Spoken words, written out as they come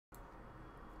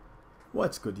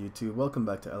What's good, YouTube? Welcome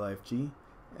back to LIFG,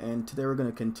 and today we're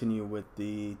going to continue with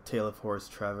the Tale of Horus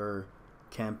Traver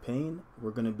campaign.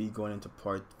 We're going to be going into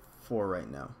part 4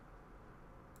 right now.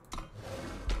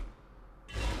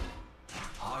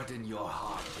 Harden your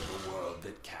heart to the world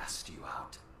that cast you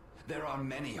out. There are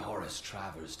many Horus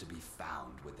Travers to be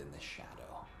found within the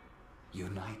shadow.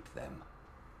 Unite them,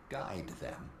 guide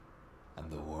them, and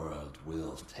the world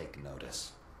will take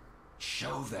notice.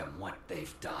 Show them what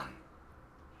they've done.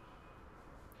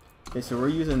 Okay, so we're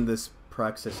using this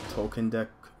Praxis token deck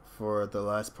for the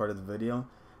last part of the video,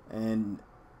 and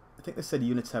I think they said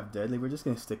units have deadly. We're just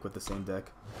going to stick with the same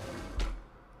deck.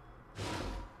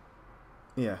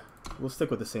 Yeah, we'll stick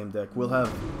with the same deck. We'll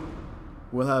have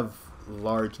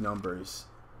large numbers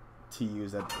to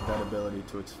use that ability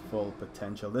to its full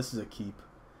potential. This is a keep,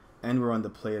 and we're on the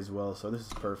play as well, so this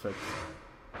is perfect.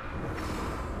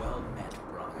 Well met,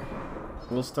 brother.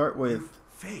 We'll start with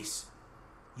Face.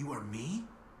 You are me?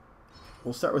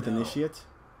 We'll start with No. Initiate,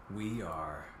 We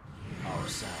are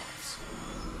ourselves.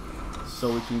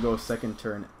 so we can go second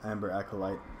turn Amber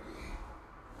Acolyte.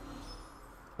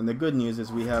 And the good news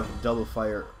is we have double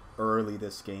fire early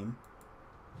this game.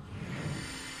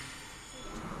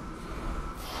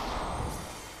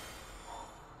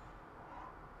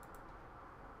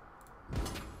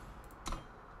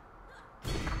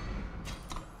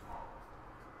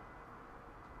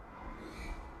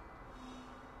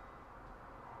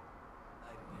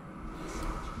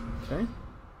 Okay.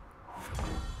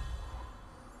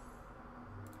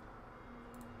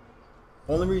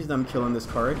 Only reason I'm killing this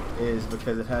card is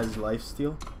because it has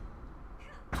lifesteal.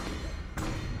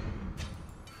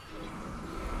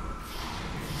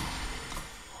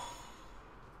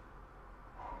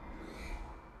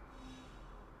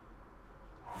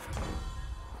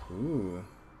 Ooh.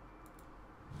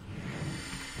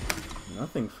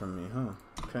 Nothing from me, huh?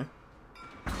 Okay.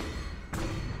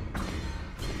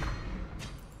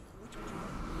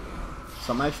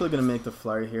 So I'm actually going to make the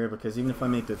flyer here because even if I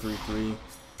make the 3-3,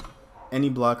 any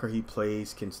blocker he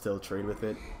plays can still trade with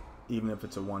it, even if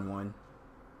it's a 1-1.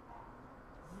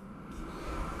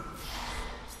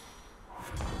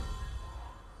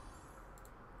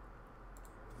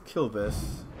 Kill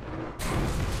this.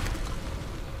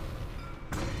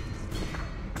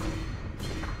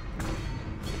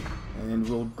 And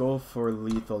we'll go for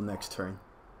lethal next turn.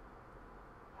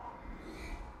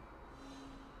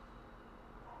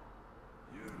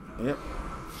 Yep,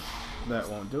 that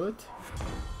won't do it.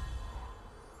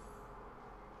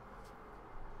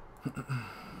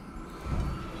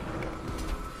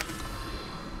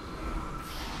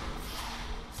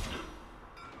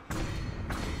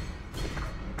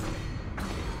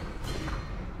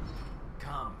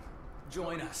 Come,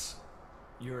 join us.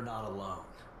 You're not alone.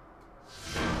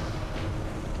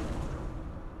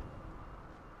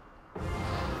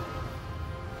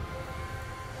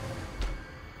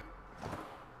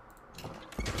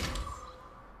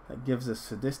 That gives us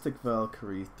Sadistic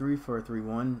Valkyrie,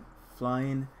 3/4/3/1,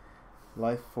 flying,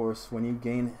 life force. When you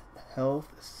gain health,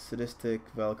 Sadistic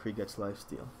Valkyrie gets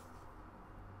lifesteal.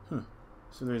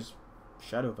 So there's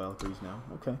Shadow Valkyries now.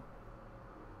 Okay.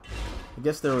 I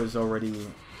guess there was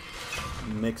already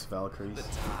mixed Valkyries. The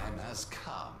time has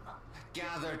come.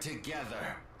 Gather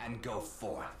together and go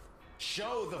forth.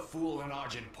 Show the fool in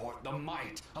Argentport the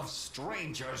might of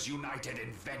strangers united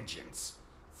in vengeance.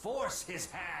 Force his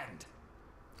hand.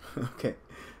 Okay,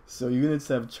 so units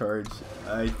have charge.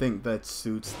 I think that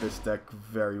suits this deck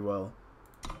very well.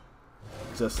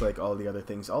 Just like all the other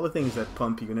things. All the things that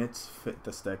pump units fit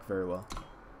this deck very well.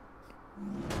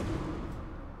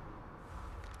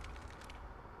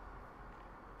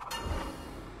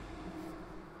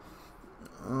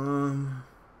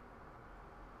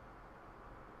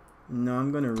 No,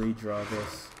 I'm gonna redraw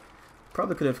this.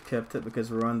 Probably could have kept it because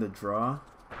we're on the draw.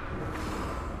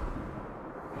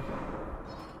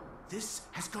 This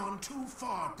has gone too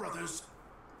far, brothers.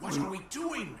 What are we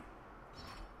doing?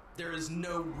 There is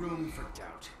no room for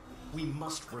doubt. We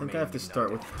must I remain think I have to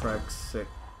start with united. Praxis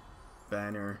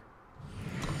Banner.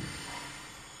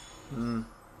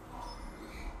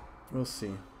 We'll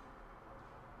see.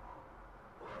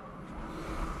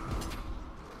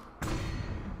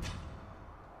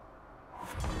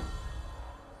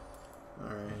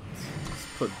 Alright, let's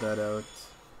put that out.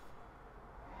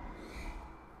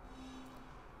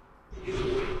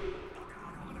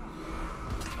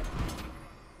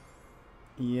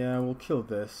 Yeah, we'll kill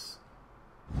this.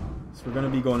 So we're gonna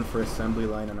be going for assembly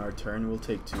line on our turn. We'll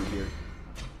take 2 here.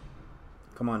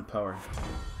 Come on, power.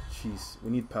 Jeez, we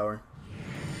need power.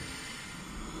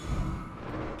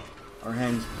 Our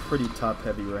hand's pretty top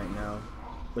heavy right now.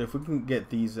 But if we can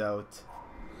get these out,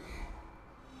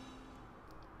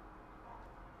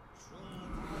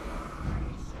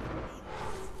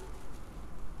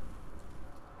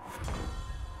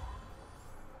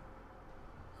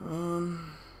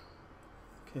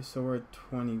 Okay, so we're at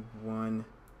 21.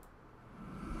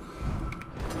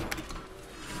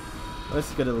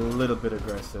 Let's get a little bit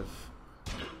aggressive.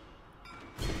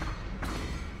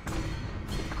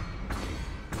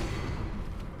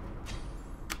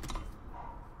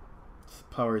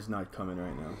 Power is not coming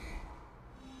right now.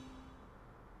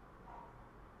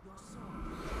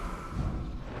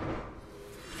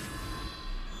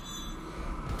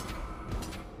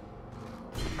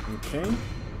 Okay.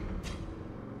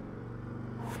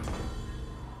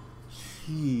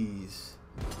 Jeez.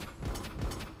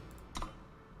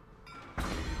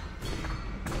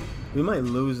 We might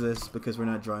lose this because we're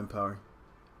not drawing power.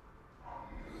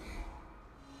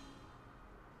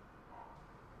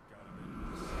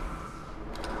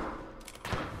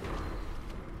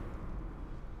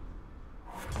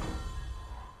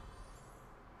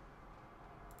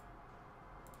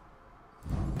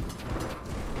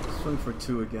 Swing for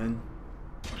 2 again.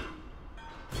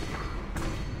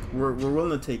 We're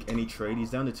willing to take any trade.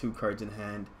 He's down to 2 cards in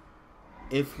hand.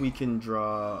 If we can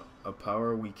draw a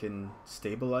power, we can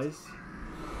stabilize.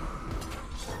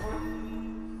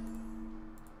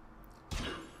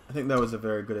 I think that was a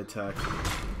very good attack.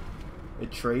 It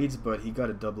trades, but he got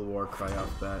a double war cry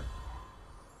off that.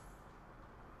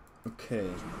 Okay.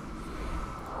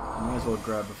 Might as well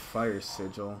grab a fire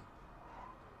sigil.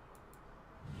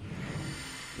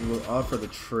 We will offer the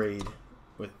trade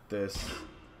with this.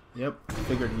 Yep,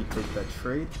 figured he'd take that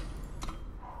trade.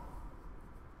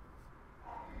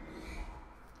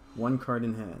 1 card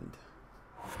in hand.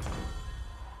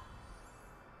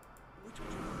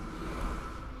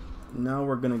 Now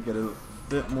we're gonna get a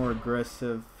bit more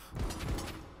aggressive.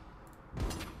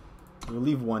 We'll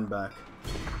leave 1 back.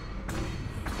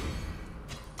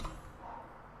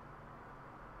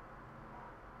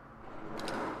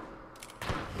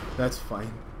 That's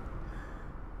fine.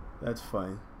 That's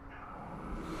fine.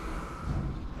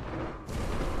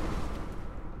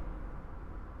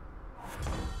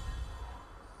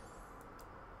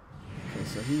 Okay,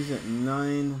 so he's at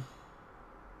 9.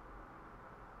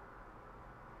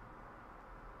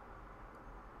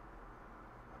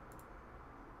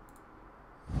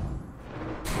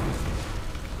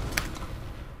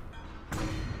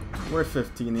 We're at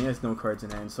 15. He has no cards in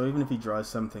hand, so even if he draws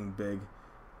something big,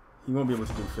 he won't be able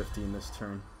to do 15 this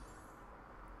turn.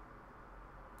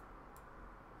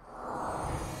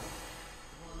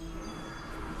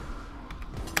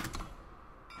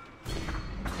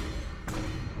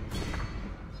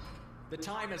 The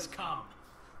time has come.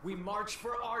 We march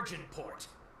for Argentport.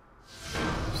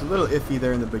 It's a little iffy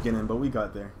there in the beginning, but we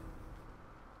got there.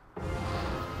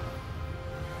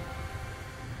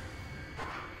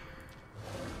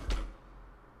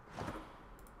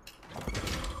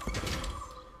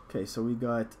 Okay, so we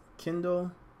got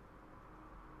Kindle,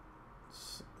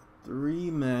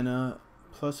 3 mana,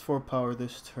 plus 4 power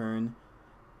this turn,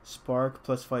 Spark,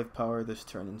 plus 5 power this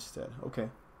turn instead. Okay,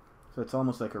 so it's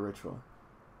almost like a ritual.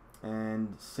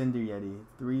 And Cinder Yeti,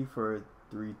 3 for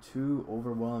 3/2,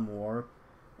 Overwhelm, Warp,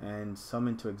 and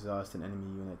Summon to exhaust an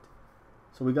enemy unit.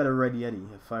 So we got a Red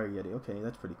Yeti, a Fire Yeti. Okay,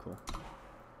 that's pretty cool.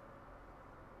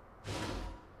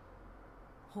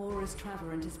 Horus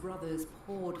Traver and his brothers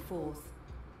poured forth,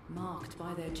 marked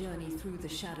by their journey through the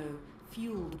shadow,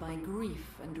 fueled by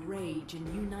grief and rage and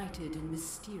united in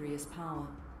mysterious power.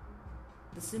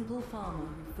 The simple farmer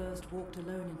who first walked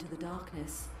alone into the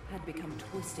darkness had become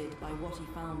twisted by what he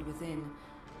found within,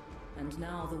 and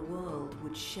now the world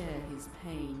would share his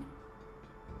pain.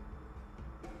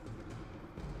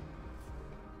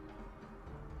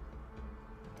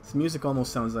 This music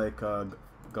almost sounds like God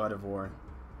of War.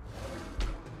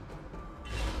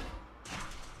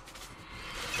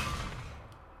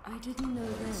 I didn't know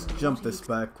then. Let's jump this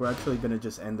back. We're actually going to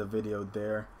just end the video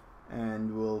there,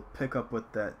 and we'll pick up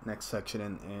with that next section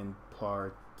in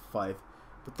part 5.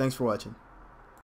 But thanks for watching.